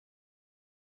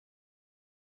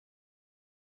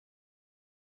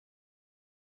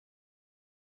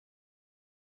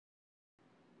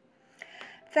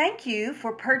Thank you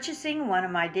for purchasing one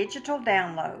of my digital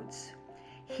downloads.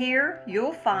 Here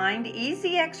you'll find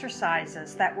easy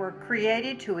exercises that were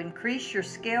created to increase your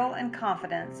skill and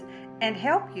confidence and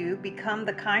help you become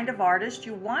the kind of artist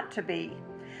you want to be.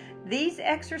 These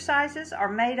exercises are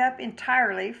made up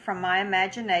entirely from my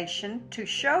imagination to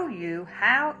show you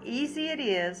how easy it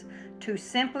is to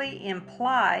simply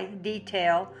imply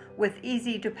detail with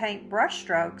easy-to-paint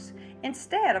brushstrokes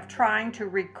instead of trying to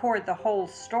record the whole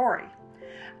story.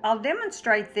 I'll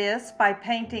demonstrate this by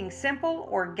painting simple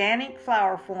organic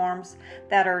flower forms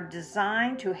that are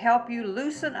designed to help you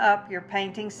loosen up your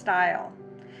painting style.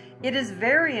 It is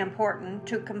very important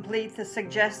to complete the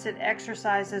suggested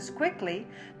exercises quickly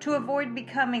to avoid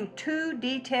becoming too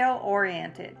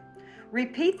detail-oriented.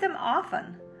 Repeat them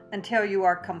often until you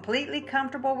are completely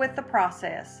comfortable with the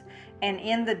process, and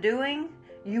in the doing,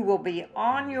 you will be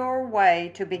on your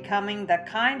way to becoming the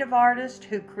kind of artist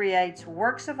who creates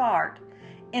works of art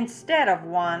instead of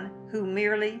one who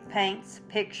merely paints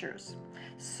pictures.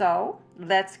 So,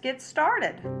 let's get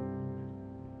started.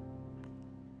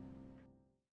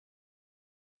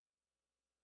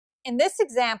 In this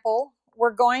example,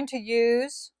 we're going to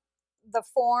use the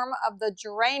form of the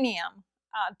geranium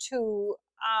to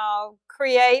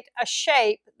create a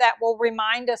shape that will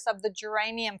remind us of the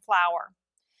geranium flower.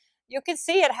 You can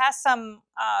see it has some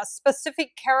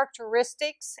specific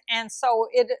characteristics, and so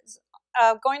it is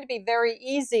going to be very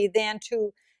easy then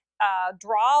to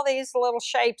draw these little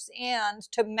shapes in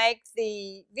to make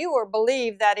the viewer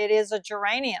believe that it is a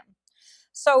geranium.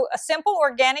 So simple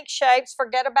organic shapes,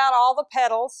 forget about all the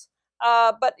petals,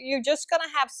 but you're just going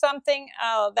to have something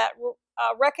that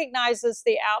recognizes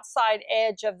the outside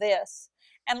edge of this.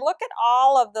 And look at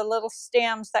all of the little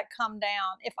stems that come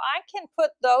down. If I can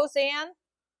put those in,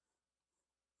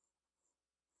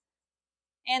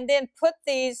 and then put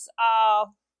these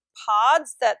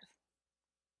pods that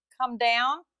come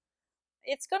down,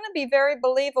 it's going to be very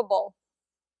believable.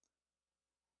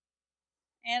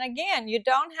 And again, you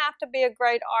don't have to be a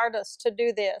great artist to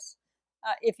do this.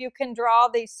 If you can draw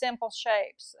these simple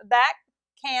shapes, that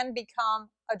can become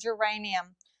a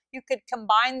geranium. You could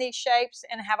combine these shapes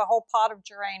and have a whole pot of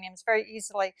geraniums very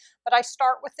easily. But I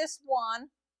start with this one.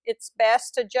 It's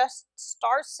best to just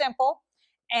start simple.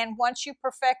 And once you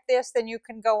perfect this, then you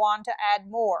can go on to add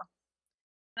more.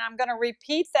 And I'm going to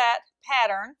repeat that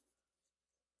pattern.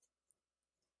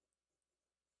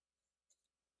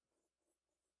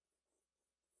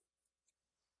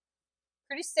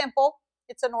 Pretty simple.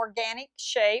 It's an organic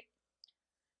shape.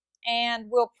 And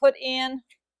we'll put in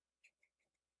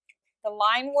the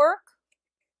line work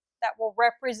that will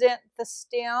represent the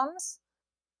stems.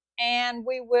 And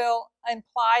we will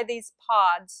apply these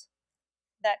pods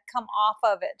that come off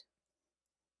of it.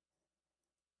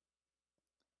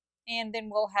 And then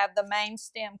we'll have the main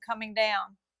stem coming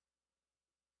down.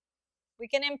 We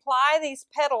can apply these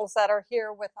petals that are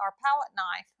here with our palette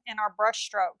knife and our brush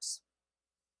strokes.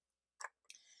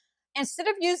 Instead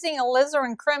of using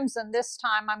alizarin crimson this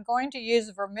time, I'm going to use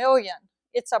vermilion.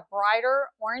 It's a brighter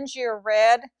orangier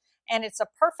red, and it's a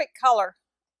perfect color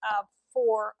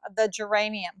for the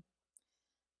geranium.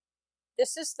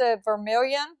 This is the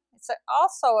vermilion. It's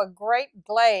also a great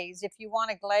glaze if you want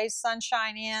to glaze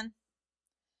sunshine in.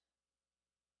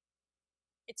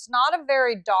 It's not a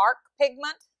very dark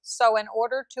pigment, so in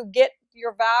order to get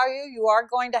your value, you are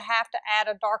going to have to add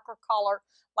a darker color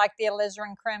like the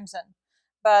alizarin crimson.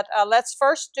 But let's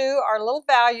first do our little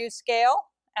value scale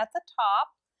at the top,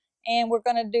 and we're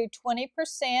going to do 20%.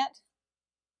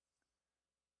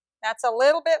 That's a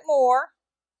little bit more,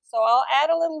 so I'll add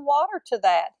a little water to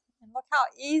that. And look how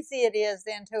easy it is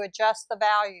then to adjust the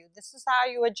value. This is how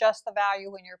you adjust the value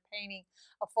when you're painting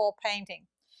a full painting.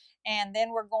 And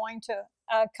then we're going to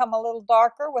come a little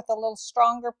darker with a little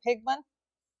stronger pigment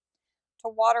to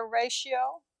water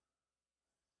ratio.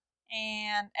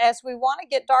 And as we want to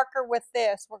get darker with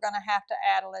this, we're going to have to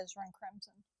add alizarin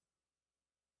crimson.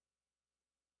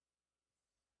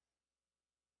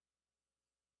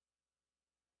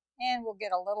 And we'll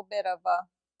get a little bit of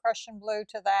Prussian blue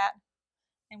to that,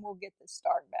 and we'll get this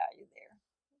dark value there.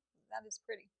 That is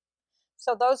pretty.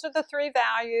 So those are the three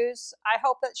values. I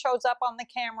hope that shows up on the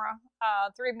camera.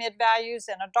 3 mid values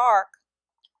and a dark.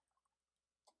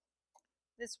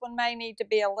 This one may need to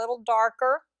be a little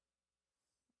darker.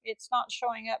 It's not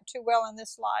showing up too well in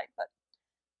this light, but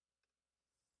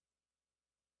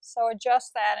so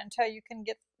adjust that until you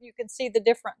can see the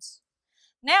difference.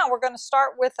 Now we're going to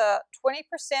start with a 20%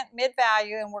 mid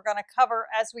value, and we're going to cover,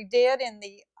 as we did in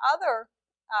the other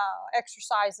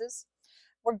exercises,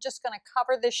 we're just going to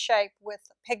cover this shape with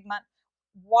pigment,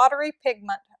 watery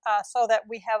pigment, so that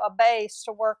we have a base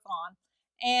to work on.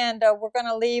 And we're going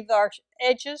to leave our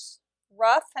edges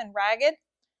rough and ragged,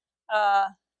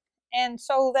 and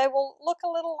so they will look a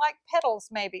little like petals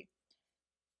maybe.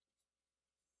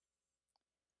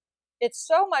 It's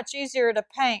so much easier to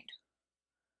paint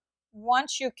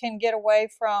once you can get away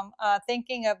from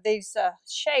thinking of these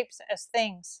shapes as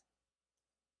things.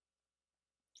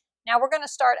 Now we're going to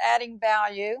start adding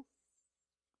value.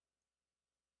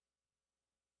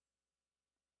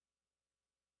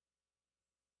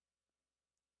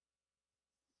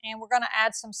 And we're going to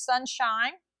add some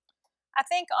sunshine. I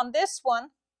think on this one,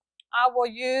 I will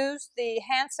use the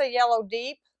Hansa Yellow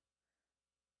Deep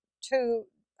to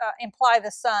imply the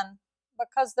sun,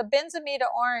 because the Benzimida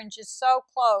Orange is so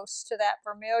close to that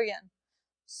vermilion.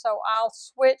 So I'll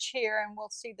switch here and we'll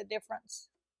see the difference.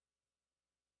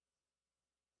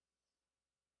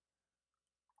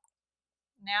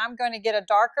 Now I'm going to get a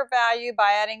darker value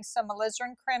by adding some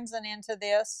alizarin crimson into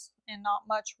this and not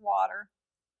much water.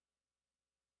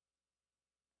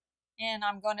 And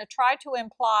I'm going to try to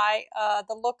imply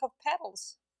the look of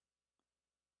petals.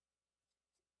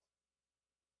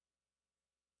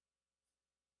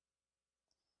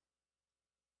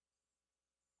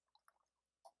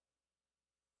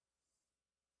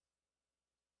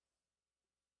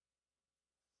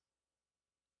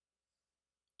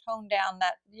 Tone down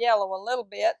that yellow a little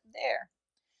bit there.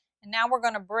 And now we're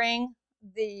going to bring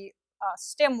the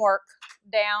stem work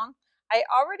down. I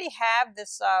already have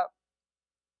this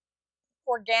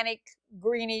organic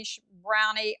greenish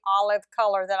browny olive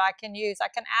color that I can use. I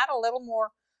can add a little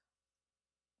more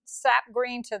sap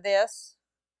green to this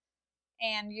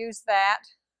and use that.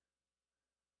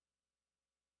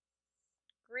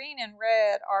 Green and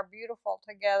red are beautiful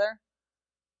together.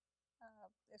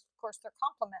 Of course, they're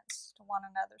complements to one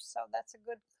another, so that's a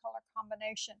good color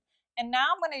combination. And now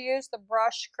I'm going to use the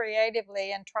brush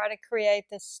creatively and try to create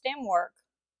this stem work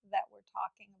that we're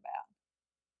talking about.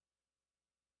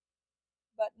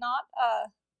 But not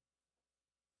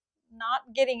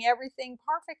getting everything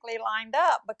perfectly lined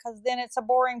up, because then it's a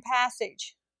boring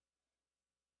passage.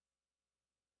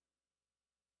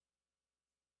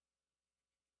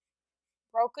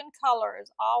 Broken color is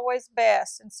always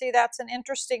best. And see, that's an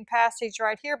interesting passage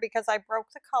right here because I broke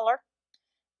the color.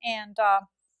 And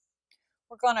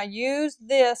we're going to use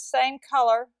this same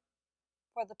color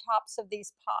for the tops of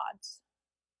these pods.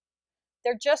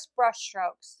 They're just brush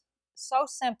strokes. So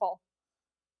simple.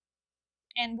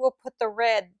 And we'll put the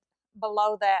red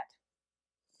below that.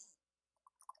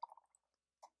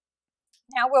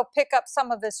 Now we'll pick up some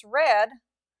of this red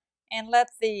and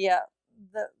let the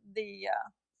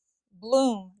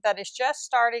bloom that is just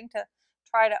starting to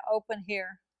try to open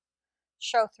here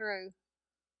show through.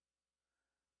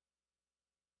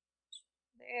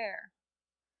 There.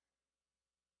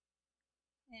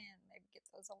 And maybe get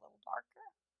those a little darker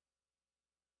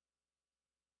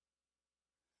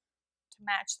to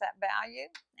match that value.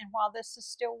 And while this is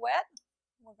still wet,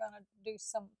 we're going to do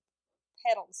some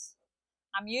petals.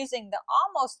 I'm using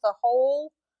almost the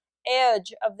whole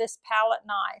edge of this palette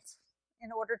knife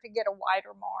in order to get a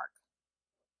wider mark.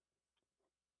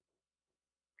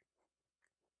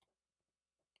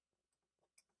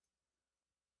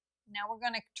 Now we're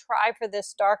going to try for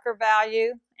this darker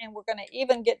value, and we're going to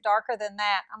even get darker than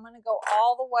that. I'm going to go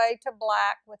all the way to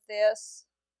black with this.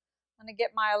 I'm going to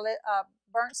get my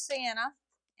burnt sienna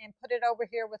and put it over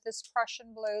here with this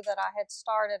Prussian blue that I had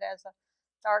started as a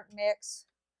dark mix.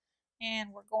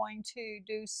 And we're going to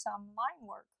do some line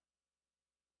work.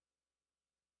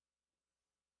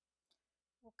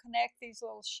 We'll connect these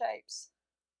little shapes.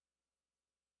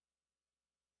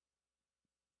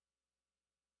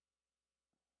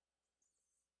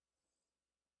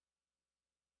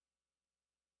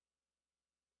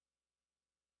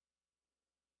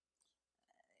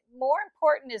 More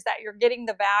important is that you're getting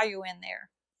the value in there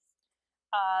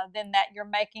than that you're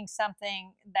making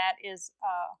something that is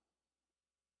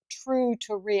true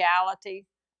to reality.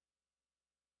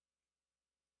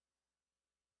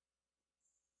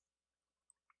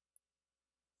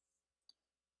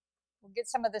 We'll get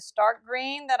some of this dark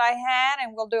green that I had,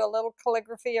 and we'll do a little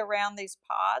calligraphy around these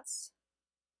pods.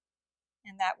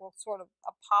 And that will sort of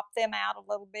pop them out a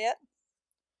little bit.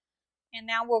 And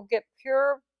now we'll get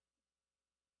pure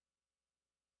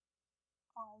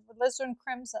alizarin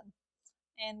crimson,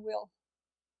 and we'll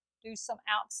do some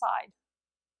outside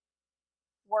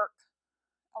work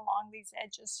along these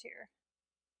edges here.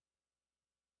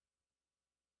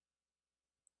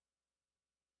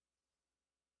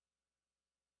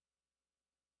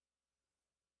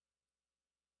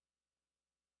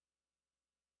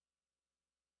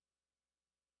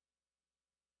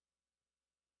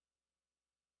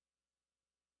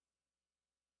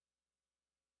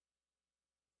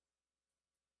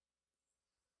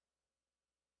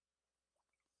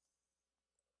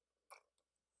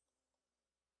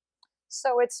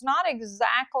 So it's not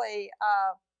exactly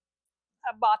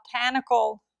a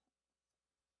botanical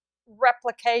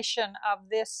replication of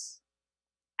this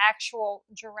actual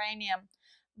geranium,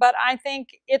 but I think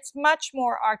it's much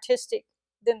more artistic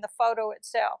than the photo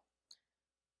itself.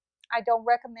 I don't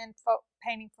recommend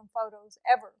painting from photos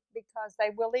ever, because they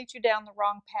will lead you down the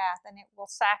wrong path and it will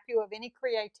sap you of any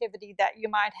creativity that you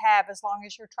might have. As long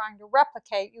as you're trying to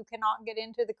replicate, you cannot get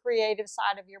into the creative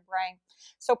side of your brain.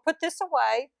 So put this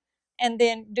away and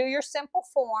then do your simple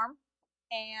form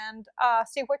and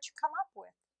see what you come up